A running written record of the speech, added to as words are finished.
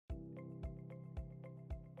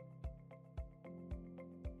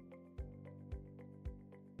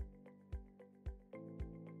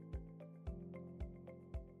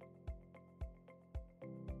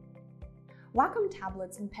Wacom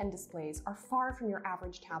tablets and pen displays are far from your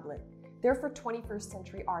average tablet. They're for 21st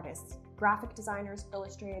century artists, graphic designers,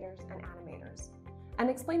 illustrators, and animators. And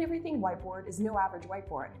Explain Everything Whiteboard is no average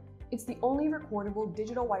whiteboard. It's the only recordable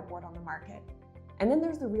digital whiteboard on the market. And then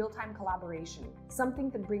there's the real-time collaboration, something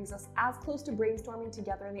that brings us as close to brainstorming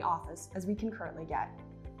together in the office as we can currently get.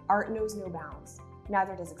 Art knows no bounds.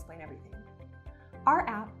 Neither does Explain Everything. Our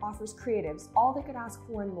app offers creatives all they could ask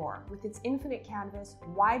for and more with its infinite canvas,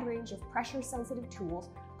 wide range of pressure-sensitive tools,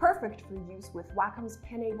 perfect for use with Wacom's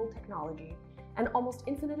Penabled technology, and almost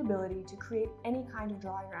infinite ability to create any kind of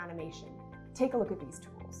drawing or animation. Take a look at these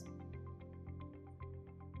tools.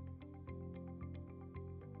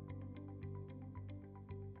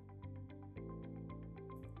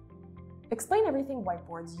 Explain Everything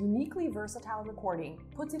Whiteboard's uniquely versatile recording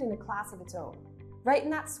puts it in a class of its own, right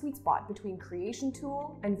in that sweet spot between creation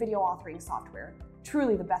tool and video authoring software,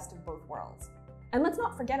 truly the best of both worlds. And let's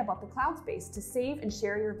not forget about the cloud space to save and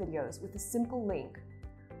share your videos with a simple link.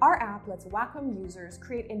 Our app lets Wacom users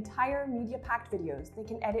create entire media-packed videos they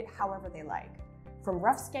can edit however they like. From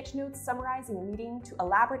rough sketch notes summarizing a meeting to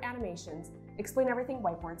elaborate animations, Explain Everything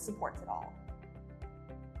Whiteboard supports it all.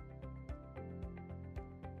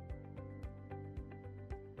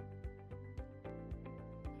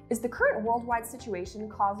 Is the current worldwide situation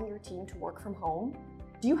causing your team to work from home?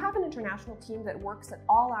 Do you have an international team that works at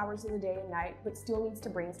all hours of the day and night but still needs to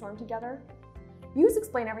brainstorm together? Use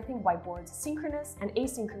Explain Everything Whiteboard's synchronous and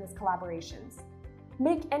asynchronous collaborations.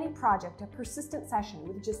 Make any project a persistent session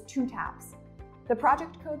with just 2 taps. The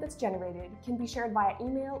project code that's generated can be shared via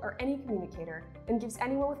email or any communicator and gives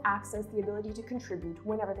anyone with access the ability to contribute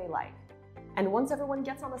whenever they like. And once everyone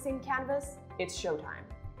gets on the same canvas, it's showtime.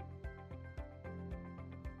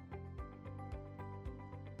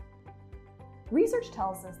 Research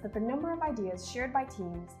tells us that the number of ideas shared by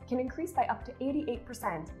teams can increase by up to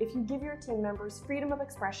 88% if you give your team members freedom of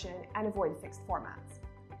expression and avoid fixed formats.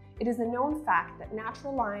 It is a known fact that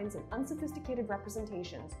natural lines and unsophisticated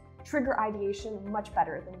representations trigger ideation much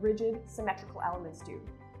better than rigid, symmetrical elements do.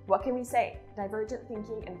 What can we say? Divergent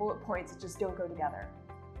thinking and bullet points just don't go together.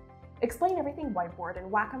 Explain Everything Whiteboard and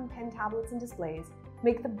Wacom pen tablets and displays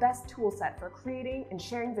make the best tool set for creating and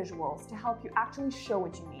sharing visuals to help you actually show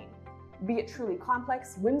what you mean. Be it truly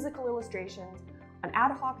complex, whimsical illustrations, an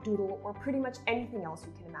ad hoc doodle, or pretty much anything else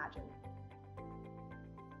you can imagine.